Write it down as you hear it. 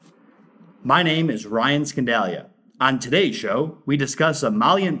My name is Ryan Scandalia. On today's show, we discuss a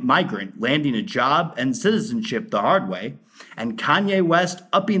Malian migrant landing a job and citizenship the hard way, and Kanye West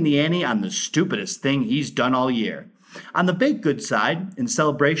upping the ante on the stupidest thing he's done all year. On the baked goods side, in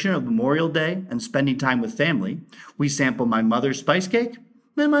celebration of Memorial Day and spending time with family, we sample my mother's spice cake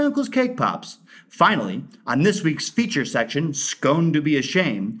and my uncle's cake pops. Finally, on this week's feature section, Scone to be a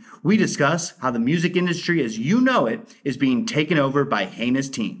Shame, we discuss how the music industry as you know it is being taken over by heinous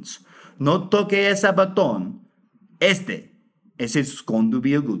teens. No toque ese baton. Este es el Scone to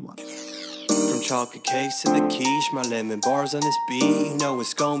be a good one. From chocolate cakes to the quiche, my lemon bars on this beat. You know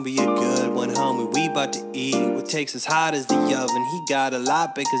it's gonna be a good one, homie. We about to eat what takes as hot as the oven. He got a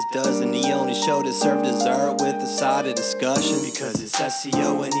lot because doesn't he only show to serve dessert with a side of discussion? Because it's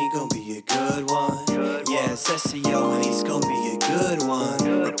SEO and he gonna be a good one. Yeah, it's SEO and he's gonna be a good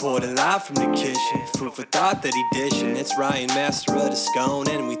one. Reporting live from the kitchen, food for thought that he dishing. It's Ryan, master of the scone,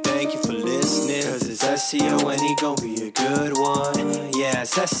 and we thank you for listening. Cause it's SEO and he gonna be a good one. Yeah,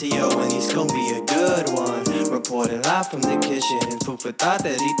 it's SEO and he's gonna be a good one. Reporting live from the kitchen, food for thought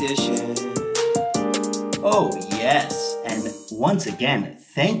that he dishing. Oh, yes. And once again,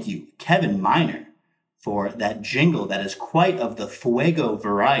 thank you, Kevin Miner, for that jingle that is quite of the fuego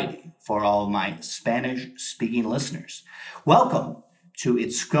variety for all of my Spanish-speaking listeners. Welcome to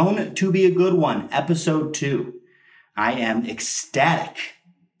It's Going to Be a Good One, Episode 2. I am ecstatic,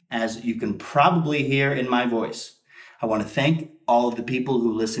 as you can probably hear in my voice. I want to thank all of the people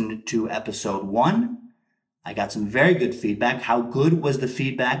who listened to Episode 1. I got some very good feedback. How good was the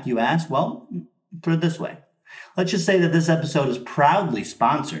feedback, you ask? Well, put it this way. Let's just say that this episode is proudly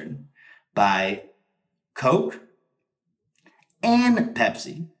sponsored by Coke and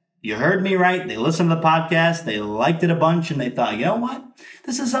Pepsi. You heard me right. They listened to the podcast. They liked it a bunch, and they thought, you know what?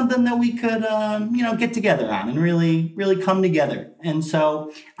 This is something that we could, get together on and really, really come together. And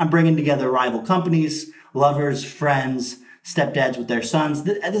so I'm bringing together rival companies, lovers, friends, stepdads with their sons.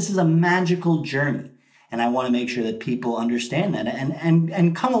 This is a magical journey, and I want to make sure that people understand that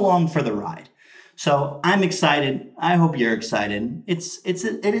and come along for the ride. So I'm excited. I hope you're excited. It's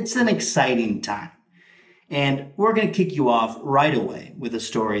an exciting time. And we're going to kick you off right away with a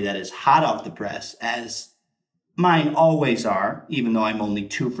story that is hot off the press, as mine always are, even though I'm only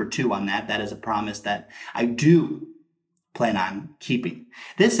 2 for 2 on that. That is a promise that I do plan on keeping.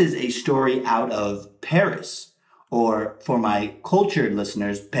 This is a story out of Paris, or for my cultured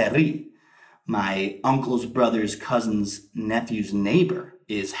listeners, Paris. My uncle's brother's cousin's nephew's neighbor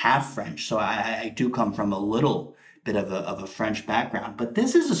is half French, so I do come from a little bit of a French background. But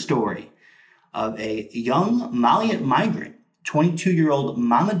this is a story of a young Malian migrant, 22-year-old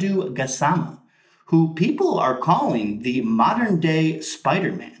Mamadou Gassama, who people are calling the modern-day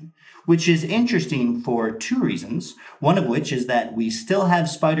Spider-Man, which is interesting for 2 reasons, one of which is that we still have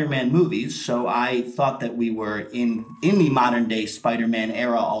Spider-Man movies, so I thought that we were in the modern-day Spider-Man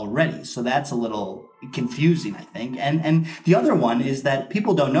era already, so that's a little confusing, I think. And the other one is that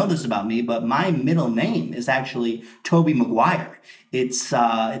people don't know this about me, but my middle name is actually Tobey Maguire. It's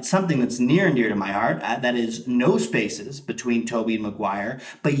something that's near and dear to my heart. That is no spaces between Tobey and Maguire,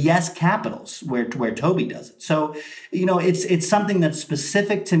 but yes, capitals where Tobey does it. So, it's something that's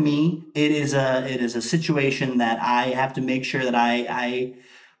specific to me. It is a situation that I have to make sure that I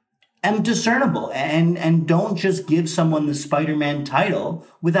am discernible and don't just give someone the Spider-Man title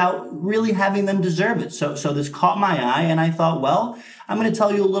without really having them deserve it. So this caught my eye, and I thought, well, I'm going to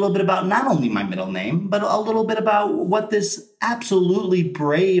tell you a little bit about not only my middle name, but a little bit about what this absolutely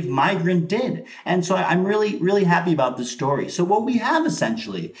brave migrant did. And so I'm really, really happy about this story. So what we have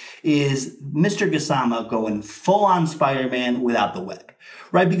essentially is Mr. Gassama going full on Spider-Man without the web.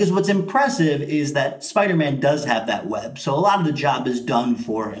 Right? Because what's impressive is that Spider-Man does have that web. So a lot of the job is done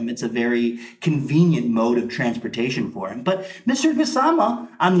for him. It's a very convenient mode of transportation for him. But Mr. Gassama,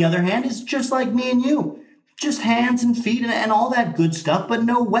 on the other hand, is just like me and you. Just hands and feet and all that good stuff, but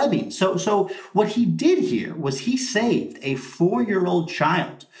no webbing. So what he did here was he saved a 4-year-old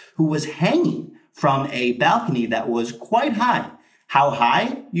child who was hanging from a balcony that was quite high. How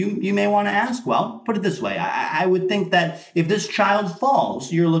high, you may want to ask? Well, put it this way. I would think that if this child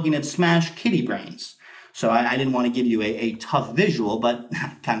falls, you're looking at smashed kitty brains. So I didn't want to give you a tough visual, but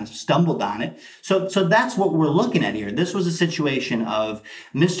kind of stumbled on it. So that's what we're looking at here. This was a situation of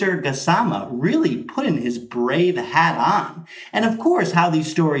Mr. Gassama really putting his brave hat on. And of course, how these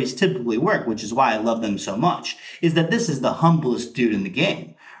stories typically work, which is why I love them so much, is that this is the humblest dude in the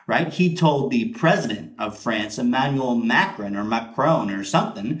game. Right? He told the president of France, Emmanuel Macron or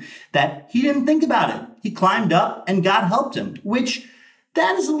something, that he didn't think about it. He climbed up and God helped him, which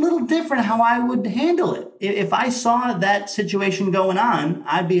that is a little different how I would handle it. If I saw that situation going on,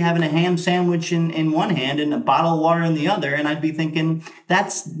 I'd be having a ham sandwich in one hand and a bottle of water in the other, and I'd be thinking,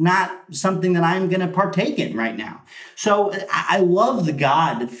 that's not something that I'm going to partake in right now. So I love the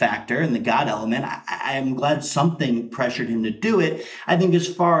God factor and the God element. I'm glad something pressured him to do it. I think as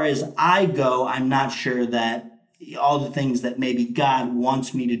far as I go, I'm not sure that all the things that maybe God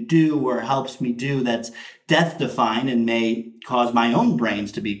wants me to do or helps me do that's death-defying and may cause my own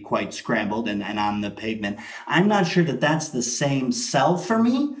brains to be quite scrambled and on the pavement. I'm not sure that that's the same self for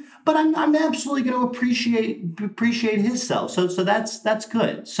me, but I'm absolutely going to appreciate his self. So that's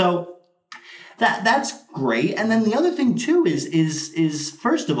good. So that's great. And then the other thing too is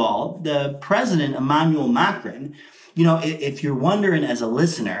first of all, the president, Emmanuel Macron, if you're wondering as a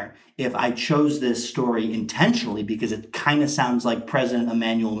listener, if I chose this story intentionally because it kind of sounds like President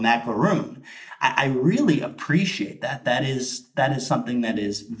Emmanuel Macron, I really appreciate that. That is something that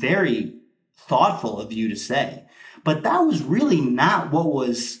is very thoughtful of you to say. But that was really not what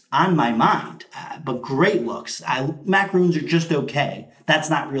was on my mind. But great looks. Macaroons are just okay. That's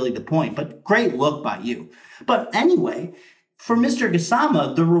not really the point, but great look by you. But anyway, for Mr.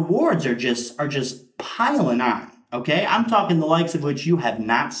 Gassama, the rewards are just piling on. Okay, I'm talking the likes of which you have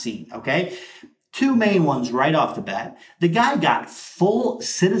not seen. Okay, two main ones right off the bat. The guy got full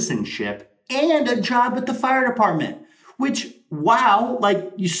citizenship and a job at the fire department, which, wow,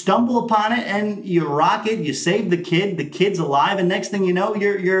 like you stumble upon it and you rock it, you save the kid's alive, and next thing you know,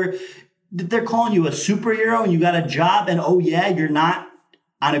 they're calling you a superhero and you got a job, and oh yeah, you're not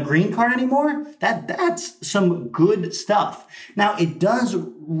on a green card anymore. That's some good stuff. Now it does,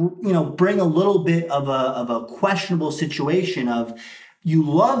 bring a little bit of a questionable situation of, you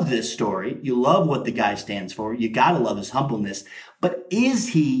love this story, you love what the guy stands for, you gotta love his humbleness, but is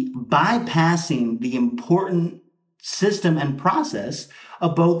he bypassing the important system and process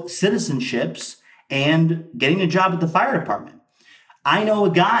of both citizenships and getting a job at the fire department? I know a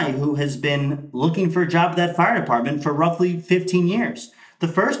guy who has been looking for a job at that fire department for roughly 15 years. The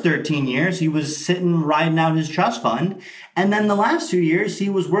first 13 years, he was sitting riding out his trust fund. And then the last 2 years, he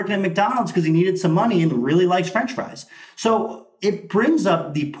was working at McDonald's because he needed some money and really likes French fries. So it brings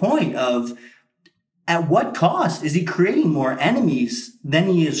up the point of, at what cost is he creating more enemies than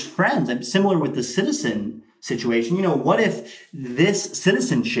he is friends? And similar with the citizen situation, what if this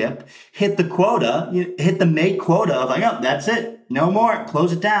citizenship hit the quota, hit the May quota of like, oh, that's it, no more,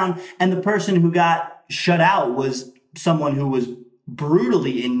 close it down. And the person who got shut out was someone who was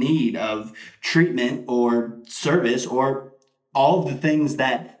brutally in need of treatment or service or all of the things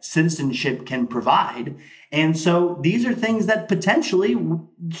that citizenship can provide. And so these are things that potentially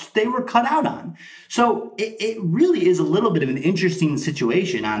they were cut out on. So it really is a little bit of an interesting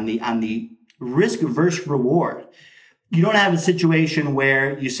situation on the risk versus reward. You don't have a situation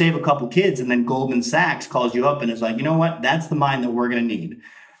where you save a couple kids and then Goldman Sachs calls you up and is like, you know what, that's the mine that we're going to need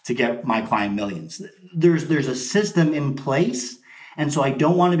to get my client millions. There's a system in place. And so I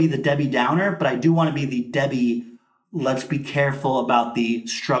don't want to be the Debbie Downer, but I do want to be the Debbie, let's be careful about the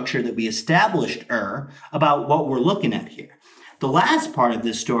structure that we established about what we're looking at here. The last part of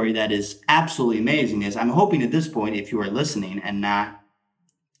this story that is absolutely amazing is, I'm hoping at this point, if you are listening and not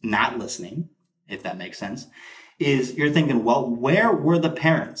listening, if that makes sense, is you're thinking, well, where were the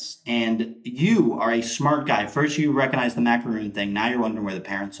parents? And you are a smart guy. First, you recognize the macaroon thing. Now you're wondering where the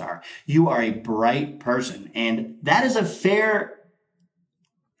parents are. You are a bright person. And that is a fair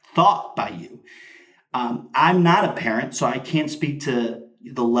thought by you. I'm not a parent, so I can't speak to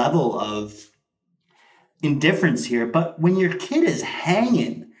the level of indifference here. But when your kid is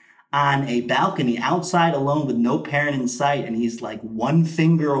hanging on a balcony outside alone with no parent in sight, and he's like one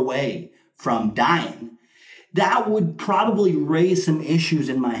finger away from dying, that would probably raise some issues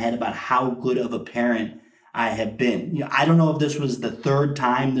in my head about how good of a parent I have been. I don't know if this was the third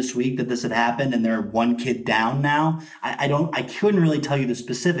time this week that this had happened and they're one kid down now. I couldn't really tell you the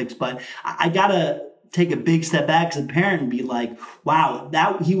specifics, but I gotta take a big step back as a parent and be like, wow,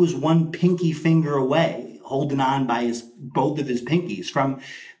 that he was one pinky finger away, holding on by both of his pinkies from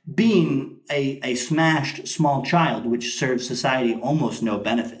being a smashed small child, which serves society almost no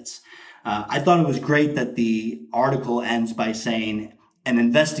benefits. I thought it was great that the article ends by saying, an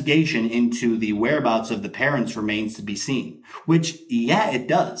investigation into the whereabouts of the parents remains to be seen, which, yeah, it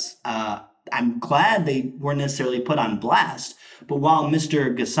does. I'm glad they weren't necessarily put on blast, but while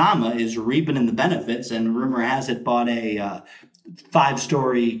Mr. Gassama is reaping in the benefits, and rumor has it bought a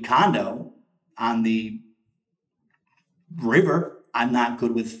 5-story condo on the river, I'm not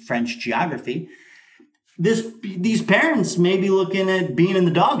good with French geography, these parents may be looking at being in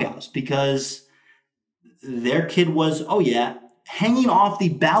the doghouse because their kid was, oh yeah, hanging off the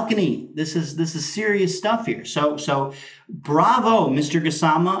balcony. This is serious stuff here. So bravo, Mr.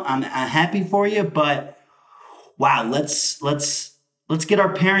 Gasama. I'm happy for you, but wow, let's get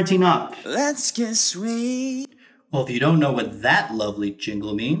our parenting up. Let's get sweet. Well, if you don't know what that lovely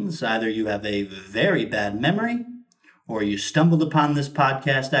jingle means, either you have a very bad memory or you stumbled upon this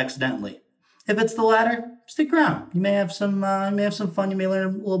podcast accidentally. If it's the latter, stick around. You may have some fun. You may learn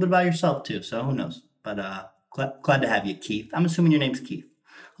a little bit about yourself too. So who knows? But glad to have you, Keith. I'm assuming your name's Keith.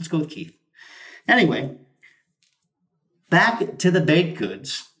 Let's go with Keith. Anyway, back to the baked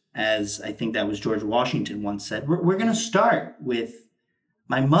goods, as I think that was George Washington once said. We're going to start with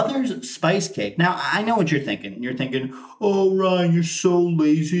my mother's spice cake. Now, I know what you're thinking. You're thinking, oh, Ryan, you're so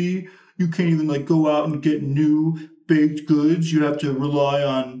lazy. You can't even go out and get new baked goods. You have to rely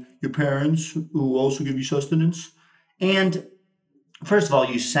on your parents who also give you sustenance. And first of all,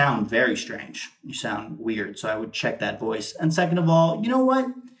 you sound very strange. You sound weird, so I would check that voice. And second of all, you know what?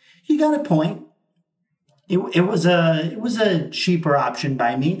 You got a point. It was a cheaper option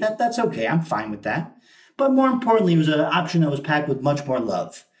by me. That's okay. I'm fine with that. But more importantly, it was an option that was packed with much more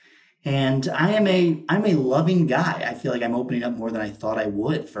love. And I'm a loving guy. I feel like I'm opening up more than I thought I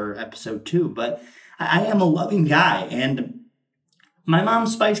would for episode 2, but I am a loving guy, and my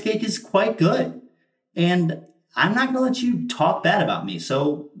mom's spice cake is quite good. And I'm not going to let you talk bad about me,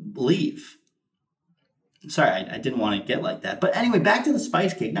 so leave. Sorry, I didn't want to get like that. But anyway, back to the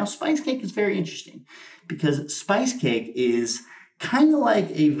spice cake. Now, spice cake is very interesting because spice cake is kind of like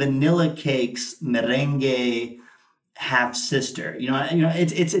a vanilla cake's merengue half sister.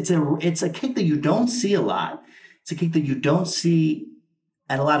 It's a cake that you don't see a lot. It's a cake that you don't see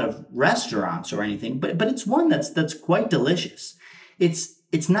at a lot of restaurants or anything, but it's one that's quite delicious.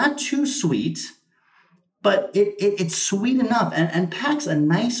 It's not too sweet, but it's sweet enough and packs a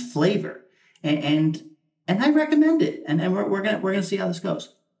nice flavor. And I recommend it. And we're gonna see how this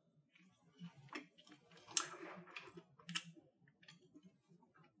goes.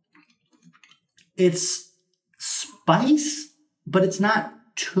 It's spice, but it's not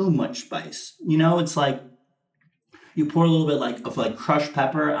too much spice. It's like you pour a little bit of crushed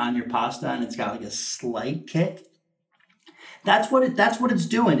pepper on your pasta, and it's got a slight kick. That's what it's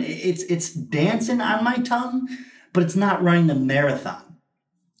doing. It's dancing on my tongue, but it's not running a marathon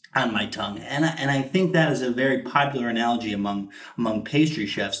on my tongue. And I think that is a very popular analogy among pastry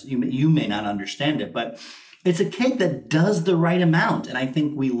chefs. You may not understand it, but it's a cake that does the right amount. And I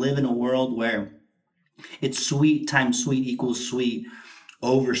think we live in a world where it's sweet times sweet equals sweet,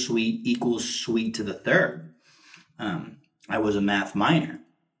 over sweet equals sweet to the third. I was a math minor.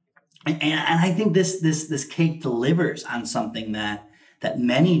 And I think this cake delivers on something that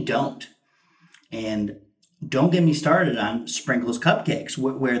many don't. And don't get me started on Sprinkles cupcakes,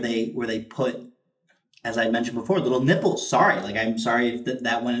 where they put, as I mentioned before, little nipples. Sorry, I'm sorry if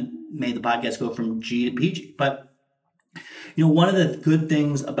that one made the podcast go from G to PG. But one of the good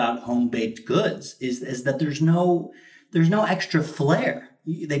things about home baked goods is that there's no extra flair.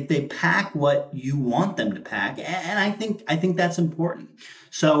 They pack what you want them to pack, and I think that's important.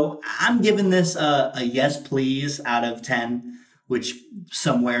 So I'm giving this a yes please out of 10, which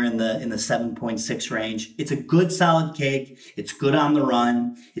somewhere in the 7.6 range. It's a good solid cake. It's good on the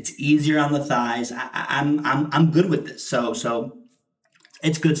run. It's easier on the thighs. I'm good with this. So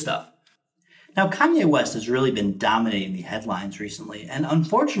it's good stuff. Now, Kanye West has really been dominating the headlines recently, and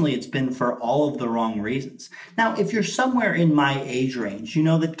unfortunately, it's been for all of the wrong reasons. Now, if you're somewhere in my age range, you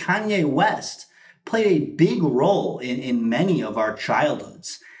know that Kanye West played a big role in many of our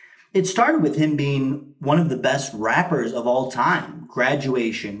childhoods. It started with him being one of the best rappers of all time.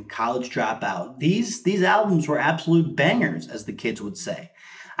 Graduation, College Dropout. These albums were absolute bangers, as the kids would say.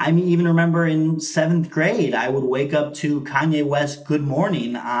 I even remember in 7th grade, I would wake up to Kanye West Good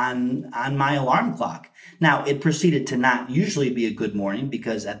Morning on my alarm clock. Now, it proceeded to not usually be a good morning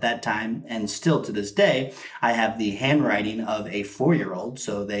because at that time, and still to this day, I have the handwriting of a 4-year-old,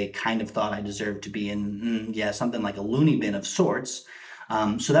 so they kind of thought I deserved to be in, something like a loony bin of sorts.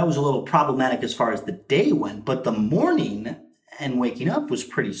 So that was a little problematic as far as the day went, but the morning and waking up was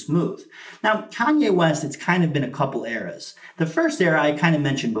pretty smooth. Now, Kanye West, it's kind of been a couple eras. The first era I kind of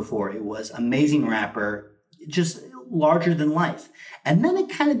mentioned before, it was amazing rapper, just larger than life. And then it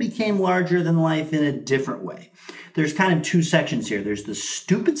kind of became larger than life in a different way. There's kind of 2 sections here. There's the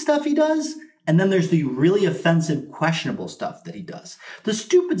stupid stuff he does, and then there's the really offensive, questionable stuff that he does. The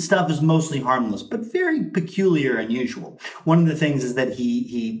stupid stuff is mostly harmless, but very peculiar and unusual. One of the things is that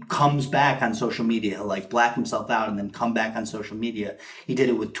he comes back on social media. He'll black himself out and then come back on social media. He did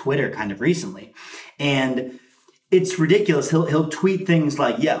it with Twitter kind of recently. And it's ridiculous. He'll tweet things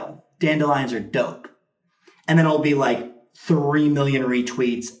like, yo, dandelions are dope. And then it'll be like, 3 million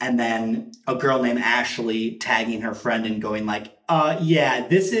retweets, and then a girl named Ashley tagging her friend and going like, yeah,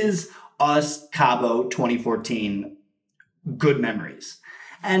 this is us, Cabo 2014, good memories.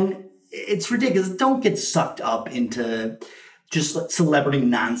 And it's ridiculous. Don't get sucked up into just celebrity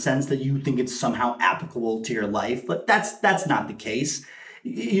nonsense that you think it's somehow applicable to your life. But that's not the case.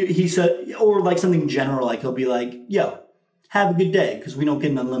 He said, or like something general, like he'll be like, yo, have a good day, because we don't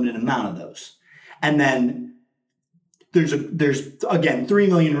get an unlimited amount of those. And then there's again 3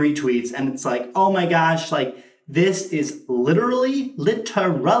 million retweets, and it's like, oh my gosh, like this is literally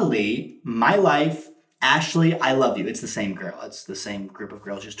my life. Ashley, I love you. It's the same girl. It's the same group of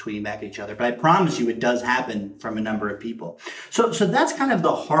girls just tweeting back at each other. But I promise you, it does happen from a number of people. So that's kind of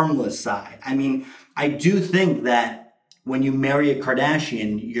the harmless side. I mean, I do think that when you marry a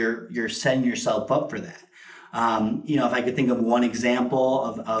Kardashian, you're setting yourself up for that. If I could think of one example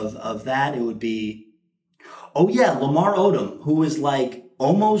of that, it would be, Lamar Odom, who is like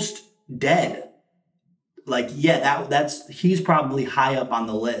almost dead. Like, yeah, he's probably high up on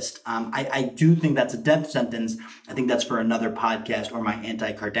the list. I do think that's a death sentence. I think that's for another podcast, or my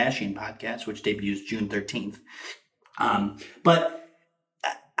anti-Kardashian podcast, which debuts June 13th. But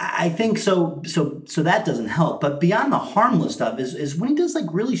I think so that doesn't help. But beyond the harmless stuff is when he does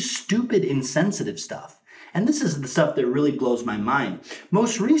like really stupid, insensitive stuff. And this is the stuff that really blows my mind.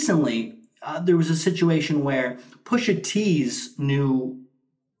 Most recently, there was a situation where Pusha T's new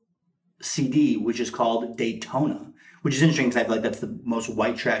CD, which is called Daytona, which is interesting because I feel like that's the most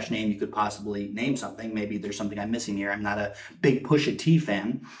white trash name you could possibly name something. Maybe there's something I'm missing here. I'm not a big Pusha T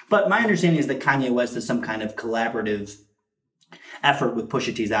fan, but my understanding is that Kanye West is some kind of collaborative effort with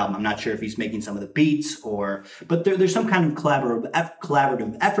Pusha T's album. I'm not sure if he's making some of the beats but there's some kind of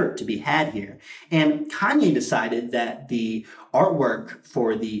collaborative effort to be had here. And Kanye decided that the artwork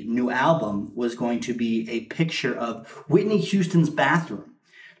for the new album was going to be a picture of Whitney Houston's bathroom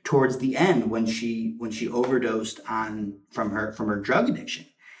towards the end when she overdosed from her drug addiction.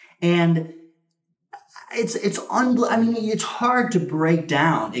 And it's hard to break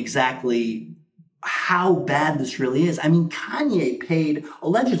down exactly how bad this really is. I mean, Kanye paid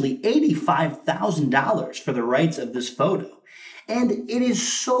allegedly $85,000 for the rights of this photo. And it is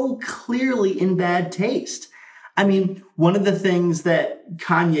so clearly in bad taste. I mean, one of the things that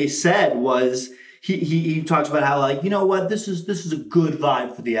Kanye said was, he talks about how, like, you know what, this is a good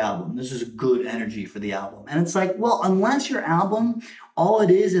vibe for the album. This is a good energy for the album. And it's like, well, unless your album, all it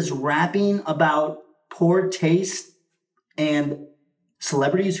is rapping about poor taste and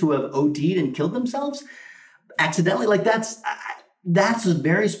celebrities who have OD'd and killed themselves accidentally, like that's a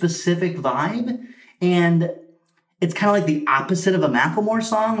very specific vibe. And it's kind of like the opposite of a Macklemore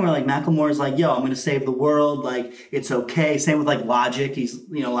song, where like Macklemore is like, yo, I'm going to save the world. Like, it's okay. Same with like Logic.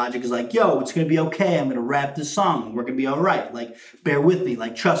 Logic is like, yo, it's going to be okay. I'm going to rap this song. We're going to be all right. Like, bear with me.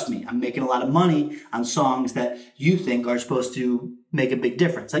 Like, trust me. I'm making a lot of money on songs that you think are supposed to make a big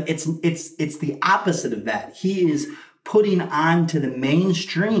difference. Like, it's the opposite of that. He is putting onto the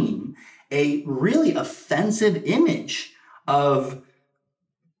mainstream a really offensive image of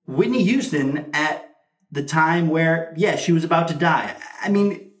Whitney Houston at the time where, yeah, she was about to die. I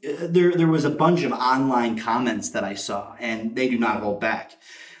mean, there was a bunch of online comments that I saw, and they do not hold back.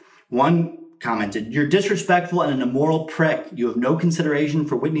 One commented, "You're disrespectful and an immoral prick. You have no consideration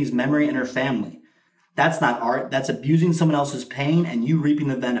for Whitney's memory and her family. That's not art. That's abusing someone else's pain and you reaping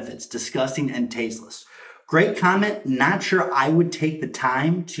the benefits. Disgusting and tasteless." Great comment. Not sure I would take the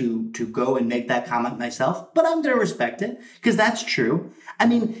time to go and make that comment myself, but I'm going to respect it because that's true. I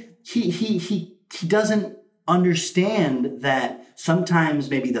mean, he doesn't understand that sometimes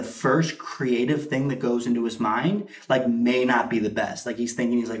maybe the first creative thing that goes into his mind, like, may not be the best. Like, he's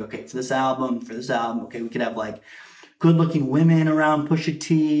like, okay, for this album, okay, we could have like good looking women around Pusha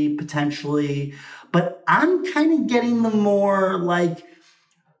T potentially, but I'm kind of getting the more like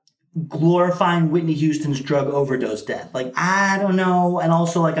glorifying Whitney Houston's drug overdose death. Like, I don't know. And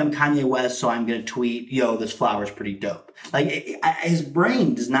also, like, I'm Kanye West, so I'm going to tweet, yo, this flower's pretty dope. Like, his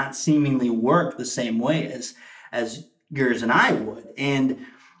brain does not seemingly work the same way as yours and I would. And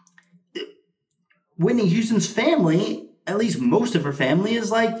Whitney Houston's family, at least most of her family, is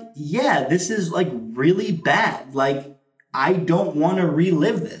like, yeah, this is like really bad. Like, I don't want to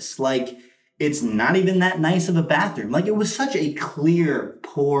relive this. Like, it's not even that nice of a bathroom. Like, it was such a clear,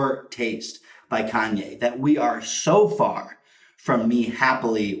 poor taste by Kanye that we are so far from me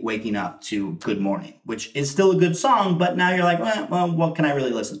happily waking up to Good Morning, which is still a good song, but now you're like, well, what can I really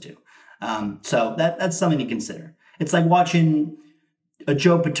listen to? So that's something to consider. It's like watching a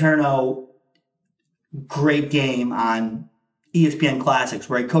Joe Paterno great game on ESPN Classics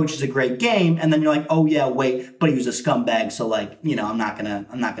where he coaches a great game, and then you're like, oh yeah, wait, but he was a scumbag, so like, I'm not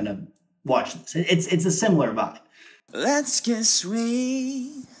gonna watch this. It's a similar vibe. Let's get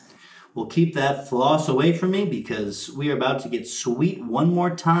sweet. We'll keep that floss away from me because we are about to get sweet one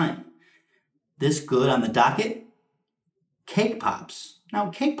more time. This good on the docket, cake pops. Now,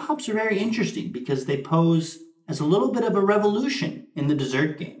 cake pops are very interesting because they pose as a little bit of a revolution in the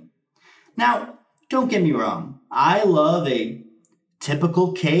dessert game. Now, don't get me wrong. I love a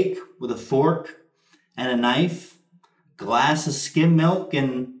typical cake with a fork and a knife, glass of skim milk,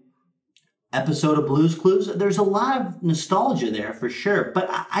 and episode of Blue's Clues. There's a lot of nostalgia there for sure, but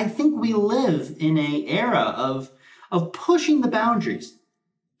I think we live in an era of pushing the boundaries.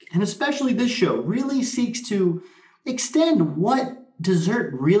 And especially this show really seeks to extend what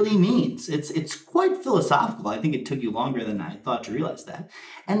dessert really means. It's quite philosophical. I think it took you longer than I thought to realize that.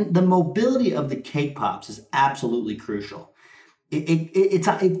 And the mobility of the cake pops is absolutely crucial.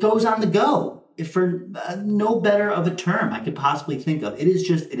 It goes on the go. For no better of a term I could possibly think of. It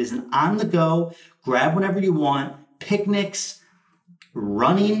is an on the go, grab whenever you want, picnics,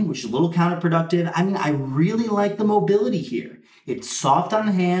 running, which is a little counterproductive. I mean, I really like the mobility here. It's soft on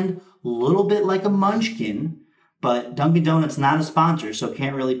the hand, a little bit like a munchkin, but Dunkin' Donuts not a sponsor, so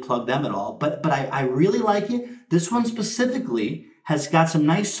can't really plug them at all. But I really like it. This one specifically has got some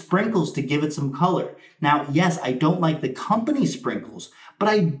nice sprinkles to give it some color. Now, yes, I don't like the company sprinkles, but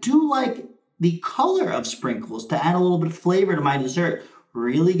I do like the color of sprinkles to add a little bit of flavor to my dessert.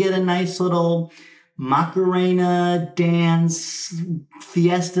 Really get a nice little Macarena dance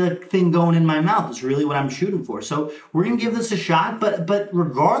fiesta thing going in my mouth is really what I'm shooting for. So we're going to give this a shot, but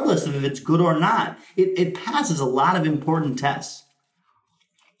regardless of if it's good or not, it passes a lot of important tests.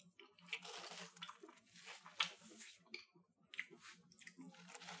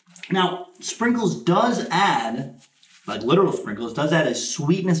 Now, sprinkles does add, like literal sprinkles, does add a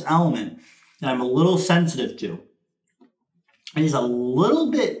sweetness element that I'm a little sensitive to. It is a little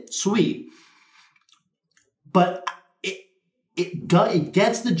bit sweet, but it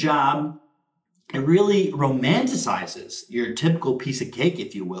gets the job. It really romanticizes your typical piece of cake,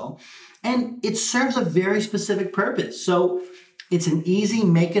 if you will, and it serves a very specific purpose. So it's an easy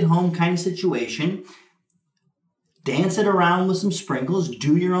make-it-home kind of situation. Dance it around with some sprinkles,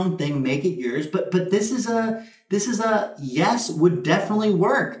 do your own thing, make it yours. But this is a yes, would definitely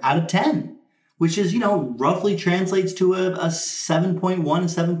work out of 10. Which is, roughly translates to a 7.1, a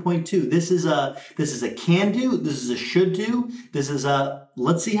 7.2. This is a can do, this is a should do, this is a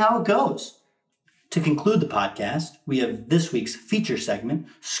let's see how it goes. To conclude the podcast, we have this week's feature segment,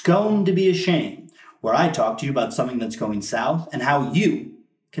 Scone to be Ashamed, where I talk to you about something that's going south and how you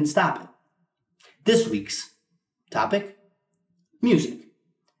can stop it. This week's topic, music,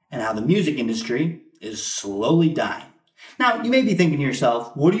 and how the music industry is slowly dying. Now, you may be thinking to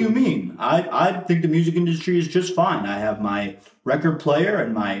yourself, what do you mean? I think the music industry is just fine. I have my record player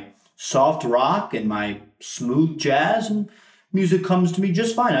and my soft rock and my smooth jazz, and music comes to me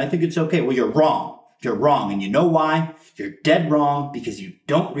just fine. I think it's okay. Well, you're wrong. You're wrong. And you know why? You're dead wrong because you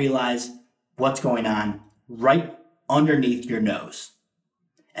don't realize what's going on right underneath your nose.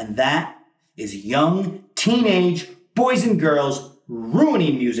 And that is young, teenage boys and girls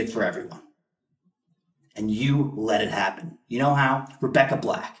ruining music for everyone. And you let it happen. You know how? Rebecca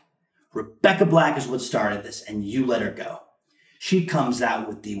Black. Rebecca Black is what started this, and you let her go. She comes out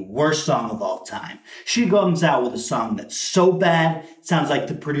with the worst song of all time. She comes out with a song that's so bad, it sounds like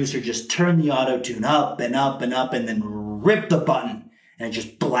the producer just turned the auto-tune up and up and up and then ripped the button and it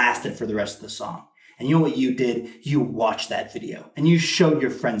just blasted for the rest of the song. And you know what you did? You watched that video and you showed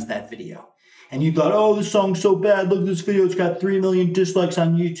your friends that video. And you thought, oh, this song's so bad. Look at this video. It's got 3 million dislikes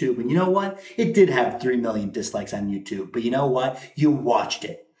on YouTube. And you know what? It did have 3 million dislikes on YouTube. But you know what? You watched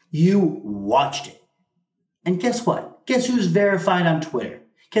it. You watched it. And guess what? Guess who's verified on Twitter?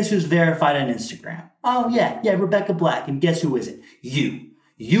 Guess who's verified on Instagram? Oh, yeah, Rebecca Black. And guess who isn't? You.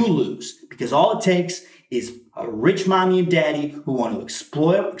 You lose. Because all it takes is a rich mommy and daddy who want to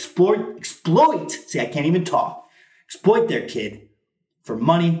exploit. See, I can't even talk. Exploit their kid for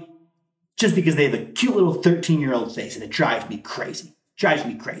money. Just because they have a cute little 13-year-old face, and it drives me crazy.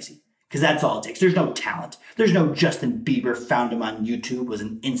 Because that's all it takes. There's no talent. There's no Justin Bieber found him on YouTube, was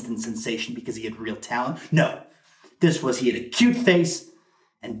an instant sensation because he had real talent. No. He had a cute face,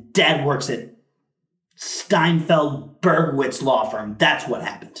 and dad works at Steinfeld Bergwitz law firm. That's what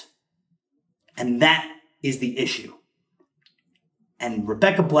happened. And that is the issue. And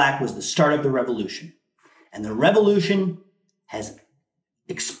Rebecca Black was the start of the revolution. And the revolution has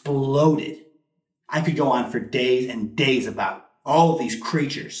exploded. I could go on for days and days about all of these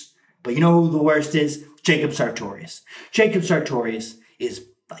creatures But you know who the worst is? Jacob Sartorius. Jacob Sartorius is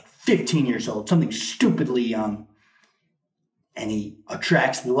like 15 years old, something stupidly young. And he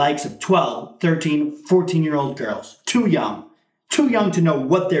attracts the likes of 12, 13, 14-year-old girls. Too young to know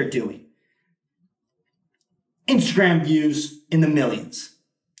what they're doing. Instagram views in the millions.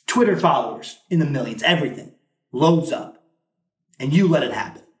 Twitter followers in the millions. Everything loads up. And you let it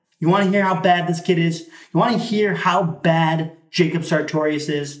happen. You want to hear how bad this kid is? You want to hear how bad Jacob Sartorius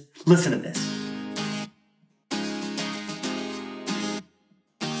is? Listen to this.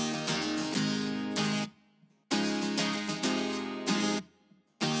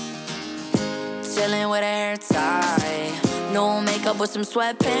 Chillin' with a hair tie, no makeup with some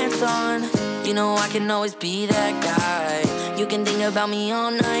sweatpants on. You know I can always be that guy. You can think about me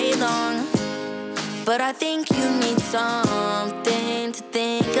all night long, but I think you need something to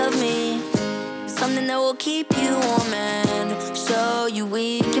think of me. Something that will keep you warm and show you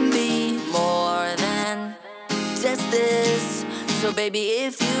we can be more than just this. So baby,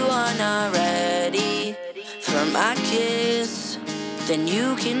 if you are not ready for my kiss, then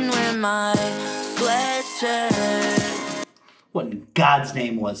you can wear my sweatshirt. What in God's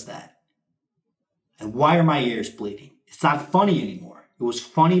name was that? And why are my ears bleeding? It's not funny anymore. It was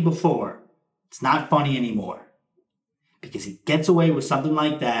funny before. It's not funny anymore. Because he gets away with something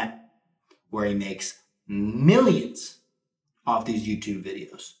like that where he makes millions off these YouTube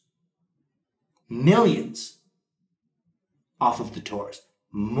videos. Millions off of the tours.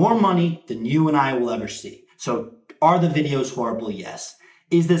 More money than you and I will ever see. So are the videos horrible? Yes.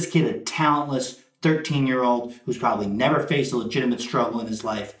 Is this kid a talentless 13-year-old who's probably never faced a legitimate struggle in his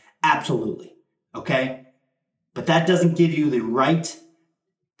life? Absolutely. Okay? But that doesn't give you the right,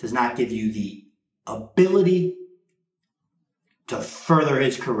 does not give you the ability to further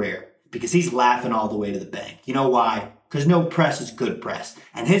his career, because he's laughing all the way to the bank. You know why? Because no press is good press.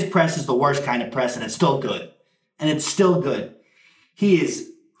 And his press is the worst kind of press, and it's still good. And it's still good.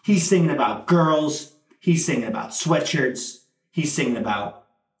 He's singing about girls. He's singing about sweatshirts. He's singing about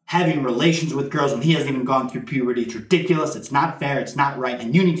having relations with girls when he hasn't even gone through puberty. It's ridiculous. It's not fair. It's not right.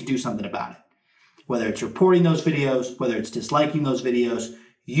 And you need to do something about it. Whether it's reporting those videos, whether it's disliking those videos,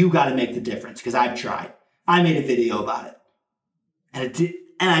 you got to make the difference, because I've tried. I made a video about it.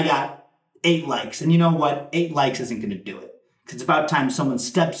 And I got 8 likes. And you know what? 8 likes isn't going to do it. Because it's about time someone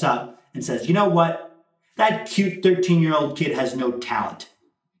steps up and says, you know what? That cute 13-year-old kid has no talent.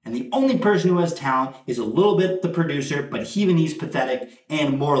 And the only person who has talent is a little bit the producer, but he's pathetic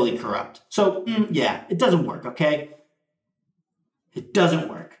and morally corrupt. So, yeah, it doesn't work, okay? It doesn't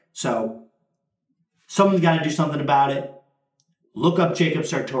work. So, someone's got to do something about it. Look up Jacob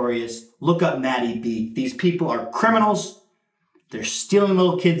Sartorius. Look up Maddie B. These people are criminals. They're stealing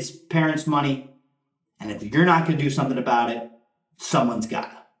little kids' parents' money. And if you're not going to do something about it, someone's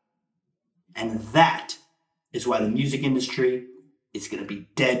got to. And that is why the music industry is going to be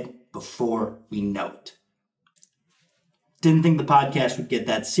dead before we know it. Didn't think the podcast would get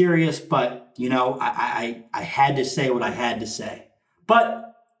that serious, but, you know, I had to say what I had to say.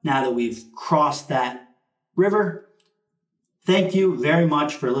 But now that we've crossed that river, thank you very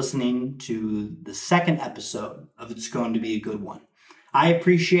much for listening to the second episode of It's Going to Be a Good One. I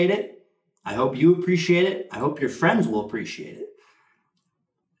appreciate it. I hope you appreciate it. I hope your friends will appreciate it.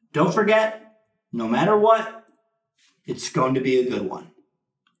 Don't forget, no matter what, it's going to be a good one.